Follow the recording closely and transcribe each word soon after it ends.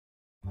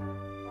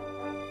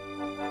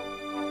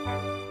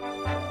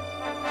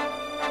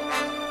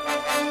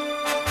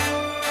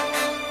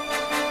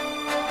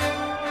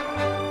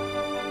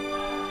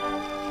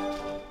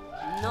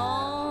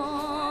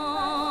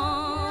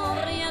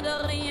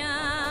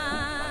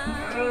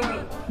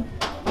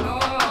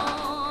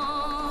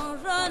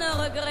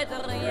regrette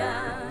rien,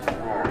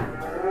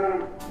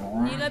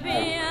 ni le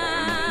bien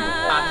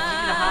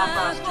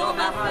qu'on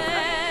m'a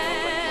fait,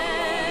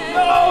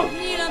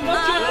 ni le mal,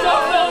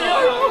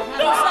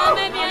 tout ça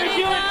m'est bien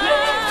égal.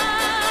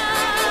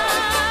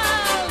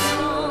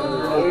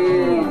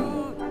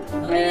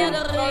 Rien de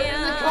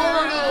rien,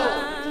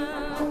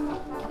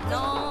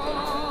 non,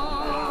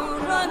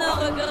 je ne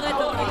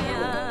regrette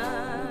rien,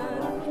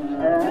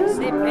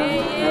 c'est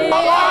payé,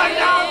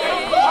 balayé,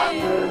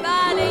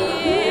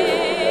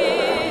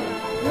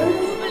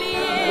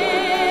 oublié,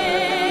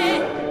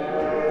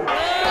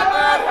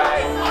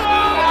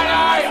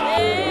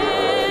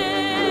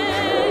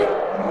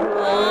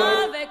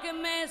 avec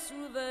mes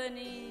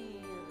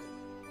souvenirs,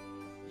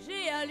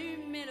 j'ai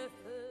allumé le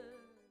feu.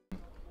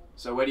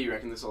 So where do you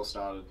reckon this all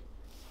started?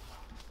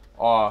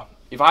 Oh,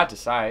 if I had to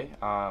say,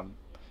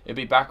 it'd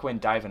be back when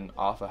Dave and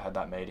Arthur had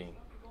that meeting.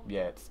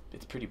 Yeah,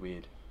 it's pretty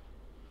weird.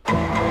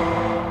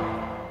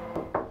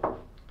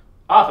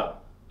 Arthur,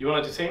 you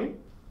wanted to see me?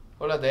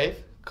 Hola,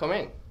 Dave. Come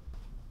in.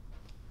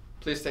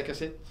 Please take a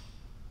seat.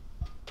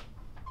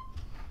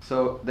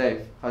 So,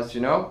 Dave, as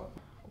you know,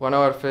 one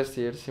of our first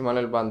years,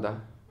 Emmanuel Banda,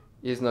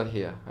 is not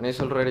here, and he's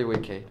already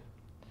week 8.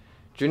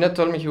 Junior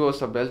told me he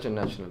was a Belgian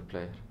national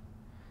player,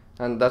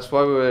 and that's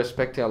why we were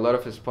expecting a lot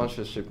of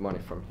sponsorship money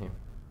from him.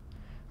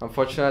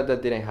 Unfortunately,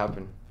 that didn't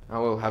happen,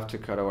 and we'll have to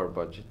cut our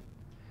budget.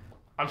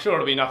 I'm sure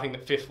it'll be nothing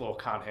that fifth floor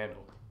can't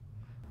handle.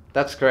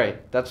 That's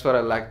great. That's what I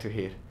like to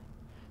hear.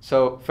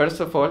 So, first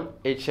of all,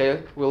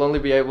 HL will only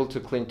be able to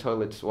clean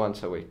toilets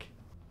once a week.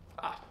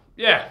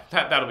 Yeah,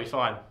 that'll be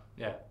fine.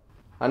 Yeah.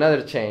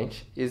 Another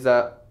change is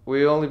that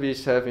we'll only be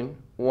serving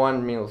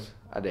 1 meal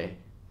a day.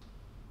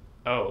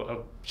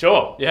 Oh,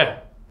 sure, yeah.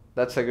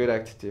 That's a good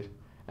attitude.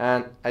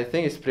 And I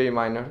think it's pretty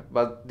minor,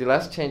 but the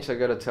last change I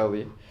gotta tell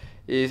you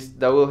is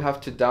that we'll have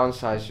to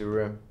downsize your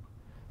room.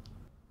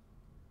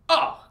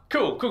 Oh,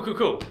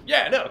 cool.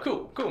 Yeah, no,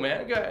 cool,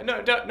 man.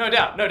 No doubt. No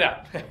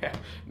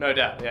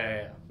doubt,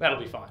 yeah. That'll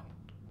be fine.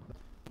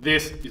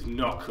 This is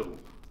not cool.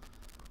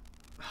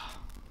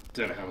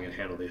 Don't know how I'm gonna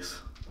handle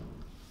this.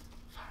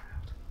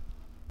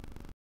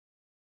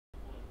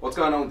 What's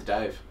going on with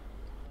Dave?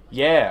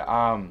 Yeah,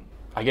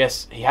 I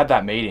guess he had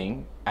that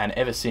meeting, and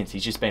ever since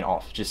he's just been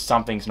off. Just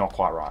something's not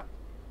quite right.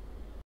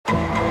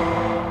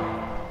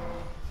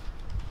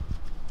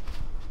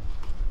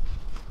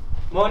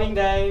 Morning,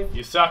 Dave.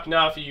 You suck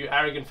now for you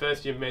arrogant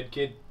first year med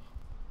kid.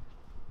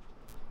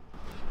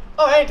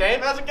 Oh, hey,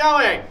 Dave. How's it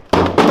going?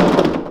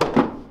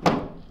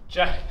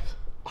 James,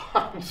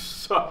 I'm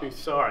so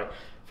sorry.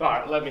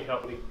 Fine, let me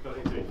help.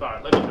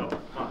 Fine, let me help.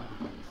 Fine.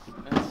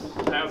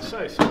 I'm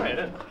so sorry.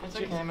 It's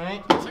okay,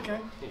 mate. It's okay.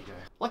 Here you go.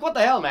 Like, what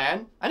the hell,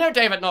 man? I know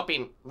Dave had not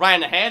been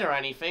ran ahead or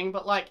anything,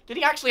 but, like, did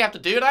he actually have to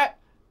do that?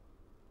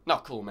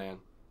 Not cool, man.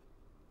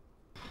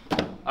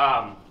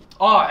 By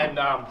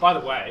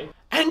the way...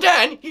 And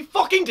then, he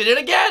fucking did it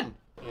again!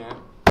 Yeah.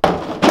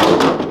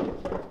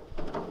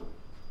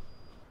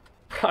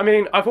 I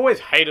mean, I've always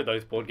hated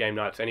those board game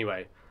nights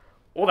anyway.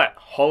 All that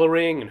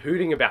hollering and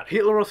hooting about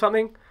Hitler or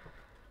something.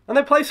 And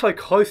they play so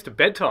close to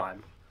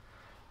bedtime.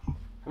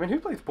 I mean, who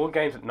plays board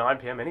games at 9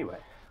 PM anyway?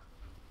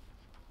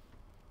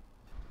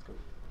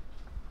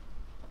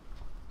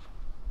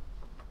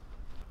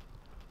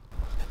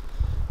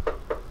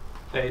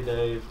 Hey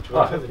Dave, do you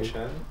want to have a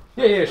chat?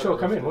 Yeah, sure,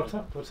 come in. What's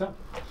up?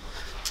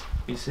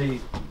 You see,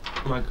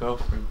 my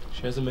girlfriend,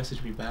 she hasn't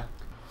messaged me back.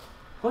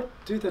 What?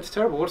 Dude, that's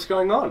terrible. What's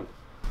going on?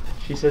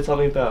 She said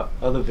something about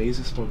other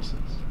visa sponsors.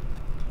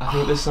 I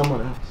think there's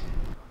someone else.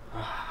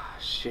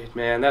 Shit,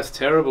 man, that's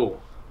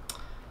terrible.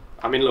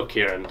 I mean, look,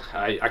 Kieran,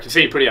 I can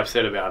see you're pretty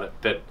upset about it,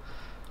 but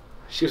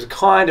she was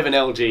kind of an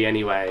LG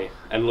anyway,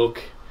 and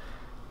look,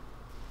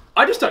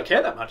 I just don't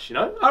care that much, you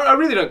know? I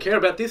really don't care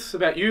about this,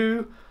 about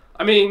you.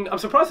 I mean, I'm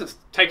surprised it's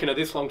taken her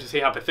this long to see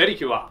how pathetic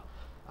you are.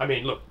 I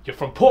mean, look, you're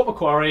from Port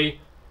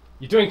Macquarie,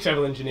 you're doing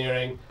civil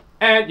engineering,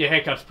 and your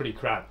haircut's pretty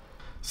crap.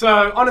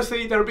 So,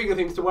 honestly, there are bigger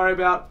things to worry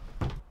about.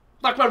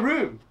 Like my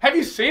room. Have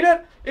you seen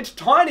it? It's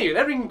tiny and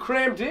everything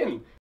crammed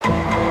in.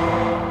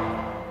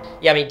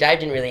 Yeah, I mean, Dave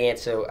didn't really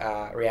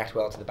react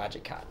well to the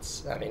budget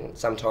cuts. I mean,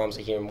 sometimes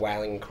I hear him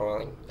wailing and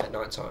crying at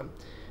night time.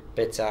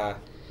 But,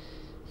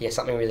 yeah,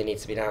 something really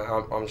needs to be done.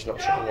 I'm just not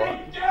sure what.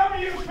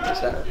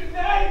 What's that?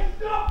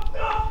 Stop!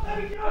 Let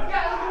me go!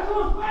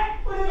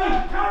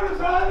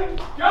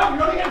 You're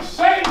going to get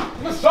insane! You're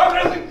going to start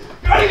everything!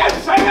 You're going to get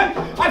insane!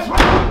 I swear!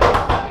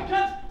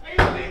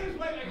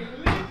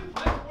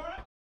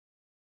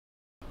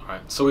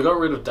 Alright, so we got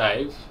rid of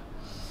Dave.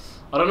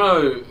 I don't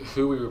know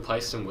who we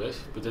replaced him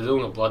with, but they're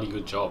doing a bloody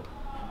good job.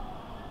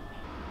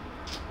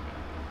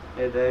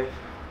 Hey Dave,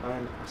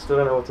 I still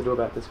don't know what to do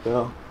about this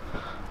girl.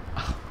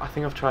 I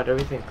think I've tried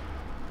everything.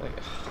 Like,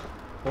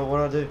 well, what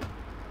do I do?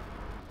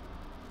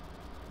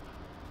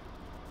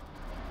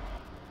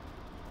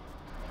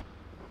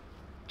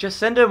 Just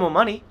send her more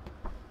money.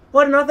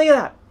 Why didn't I think of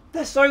that?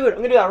 That's so good. I'm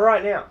going to do that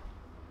right now.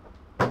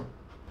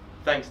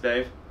 Thanks,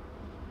 Dave.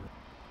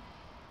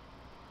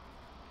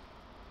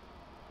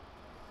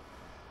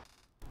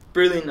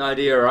 Brilliant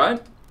idea,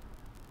 right?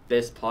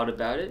 Best part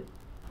about it?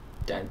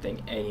 don't think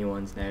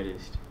anyone's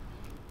noticed.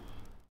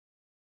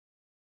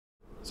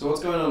 So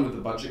what's going on with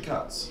the budget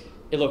cuts?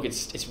 Yeah, look,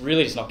 it's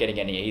really just not getting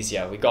any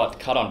easier. We got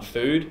cut on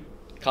food,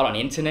 cut on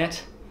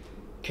internet,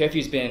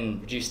 curfew's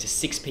been reduced to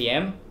 6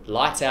 p.m,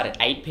 lights out at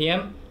 8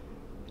 p.m.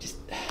 Just,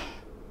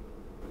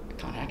 I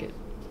can't hack it.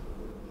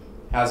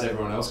 How's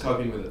everyone else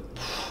coping with it?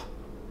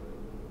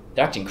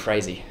 They're acting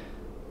crazy.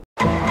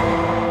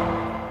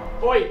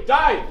 Oi,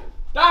 Dave!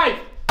 Dave!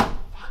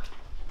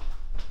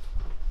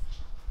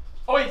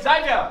 Oi,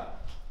 Xavier!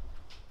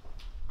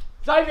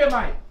 Xavier,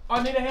 mate!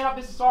 I need to hand up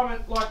this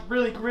assignment, like,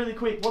 really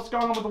quick. What's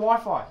going on with the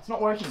Wi-Fi? It's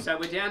not working. So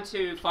we're down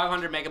to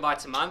 500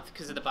 megabytes a month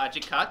because of the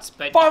budget cuts,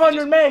 but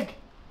 500 meg!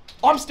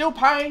 I'm still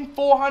paying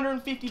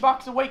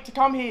 $450 a week to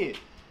come here.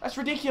 That's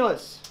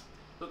ridiculous.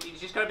 Look, you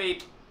just got to be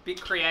a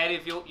bit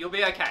creative. You'll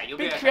be okay. You'll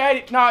be okay.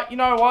 Creative. No, you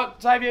know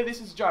what, Xavier?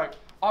 This is a joke.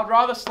 I'd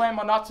rather slam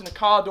my nuts in a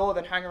car door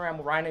than hang around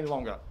with rain any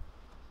longer.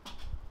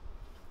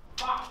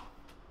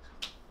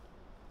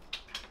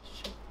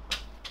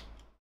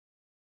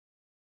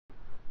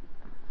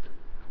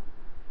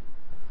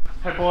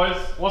 Hey boys,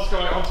 what's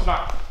going on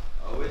tonight?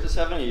 Oh, we're just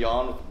having a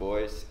yarn with the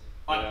boys.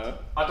 I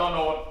don't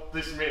know what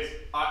this means.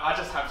 I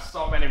just have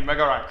so many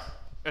mega ranks.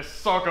 It's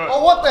so good.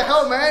 Oh, what the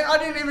hell, man? I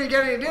didn't even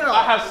get any dinner.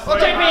 I have so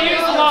many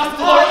GPU's the last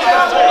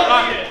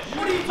one.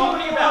 What are you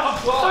talking about? I'm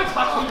so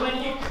touchy when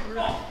you...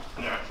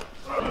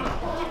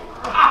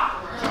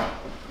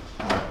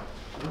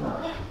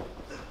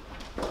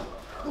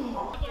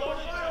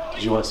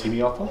 Did you want to see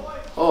me, Arthur?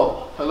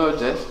 Oh, hello,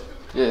 Jess.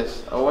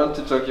 Yes, I want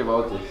to talk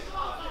about this.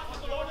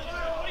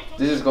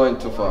 This is going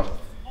too far,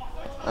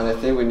 and I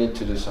think we need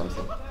to do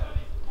something.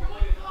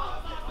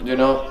 You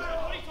know,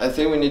 I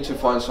think we need to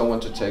find someone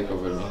to take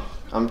over me.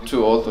 I'm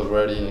too old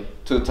already,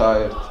 too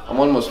tired. I'm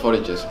almost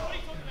 40, Jesse.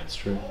 That's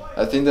true.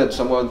 I think that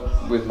someone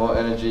with more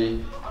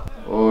energy,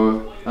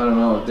 or I don't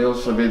know,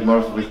 deals a bit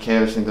more with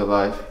chaos in their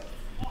life.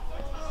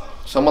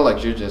 Someone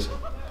like you, Jesse.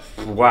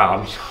 Wow,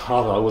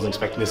 I mean, I wasn't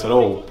expecting this at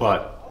all,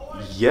 but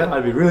yeah,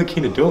 I'd be really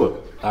keen to do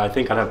it. I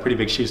think I'd have pretty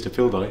big shoes to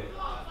fill though.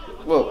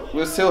 Well,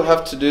 we'll still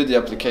have to do the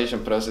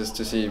application process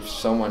to see if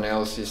someone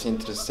else is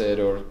interested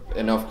or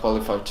enough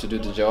qualified to do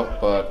the job,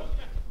 but...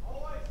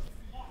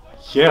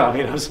 Yeah, I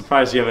mean, I'm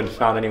surprised you haven't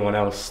found anyone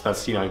else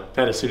that's, you know,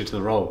 better suited to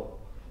the role.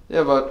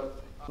 Yeah,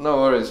 but no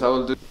worries, I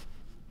will do...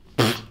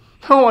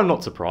 No, I'm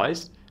not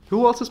surprised.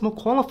 Who else is more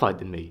qualified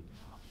than me?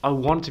 I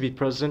wanted to be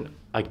president,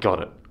 I got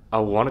it. I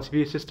wanted to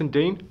be assistant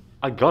dean,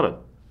 I got it.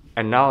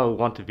 And now I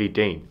want to be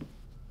dean.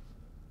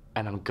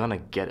 And I'm gonna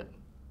get it.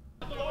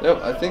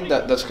 Yep, I think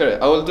that's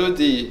correct. I will do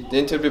the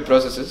interview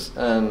processes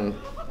and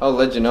I'll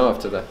let you know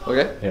after that,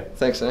 okay? Yeah.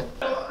 Thanks, eh?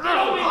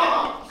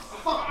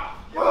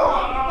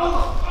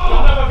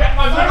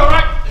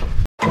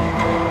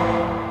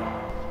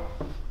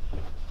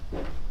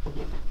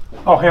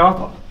 Oh, hey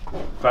Arthur.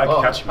 Glad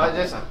to catch you. Hi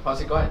Jason,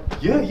 how's it going?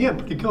 Yeah,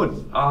 pretty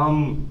good.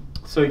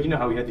 So you know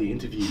how we had the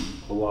interview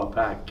a while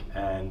back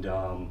and,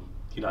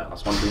 you know, I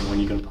was wondering when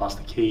you're gonna pass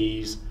the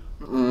keys.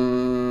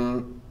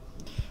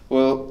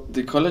 Well,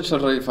 the college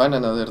already found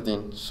another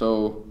dean,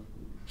 so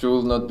you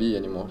will not be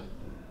anymore.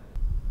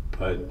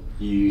 But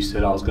you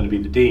said I was going to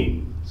be the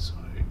dean, so...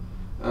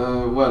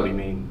 Well, what do you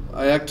mean?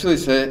 I actually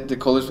said the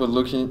college was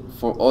looking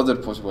for other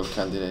possible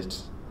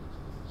candidates,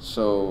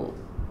 so...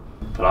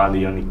 But I'm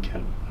the only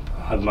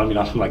I mean,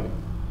 I'm like,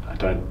 I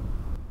don't...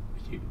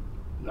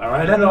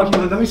 Alright, I don't know,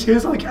 let me see who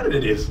this other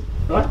candidate is,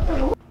 right?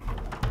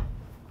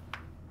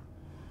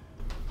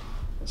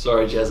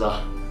 Sorry,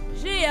 Jezza.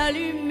 J'ai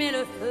allumé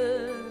le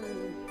feu,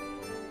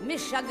 mes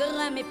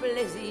chagrins, mes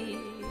plaisirs.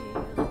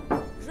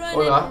 Je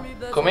Hola, n'ai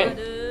plus come besoin in.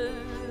 de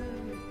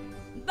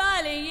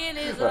balayer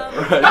les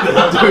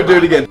hommes do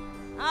it again.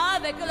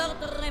 avec leur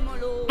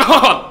trémolo.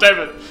 Oh,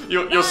 David,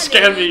 you'll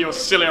scare me, you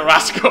silly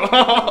rascal.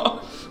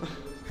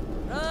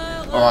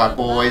 Alright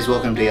boys,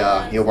 welcome to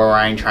your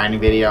Bahrain training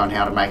video on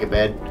how to make a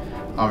bed.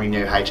 I'm your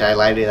new HA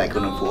lady, they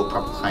couldn't afford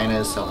proper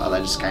cleaners, so they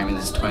just gave me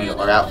this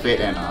 $20 outfit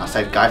and I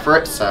said go for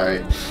it, so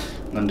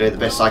I'm going to do the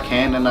best I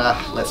can and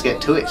let's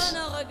get to it. Je ne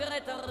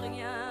regrette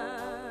rien,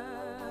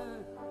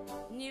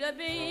 ni le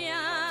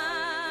bien